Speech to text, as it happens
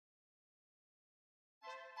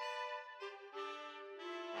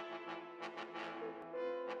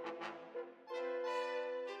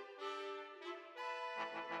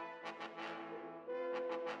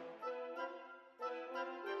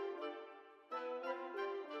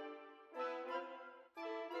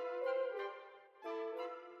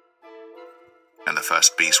the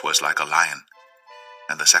first beast was like a lion,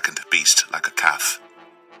 and the second beast like a calf,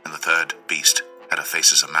 and the third beast had a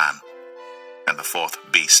face as a man, and the fourth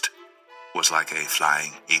beast was like a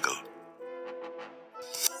flying eagle.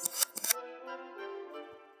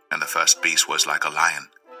 And the first beast was like a lion,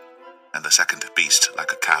 and the second beast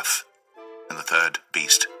like a calf, and the third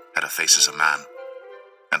beast had a face as a man,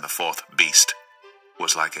 and the fourth beast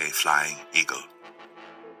was like a flying eagle.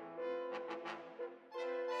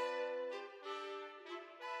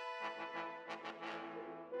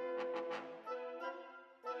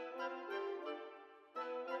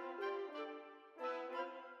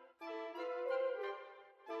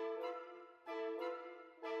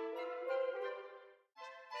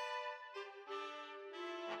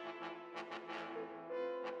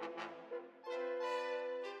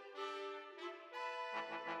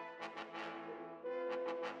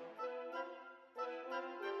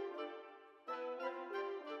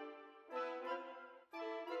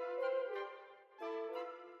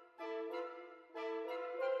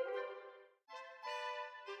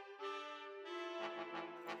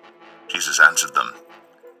 Jesus answered them,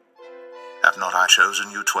 "Have not I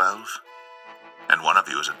chosen you 12? And one of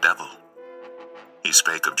you is a devil." He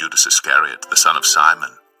spake of Judas Iscariot, the son of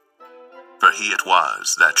Simon, for he it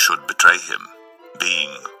was that should betray him,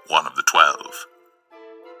 being one of the 12.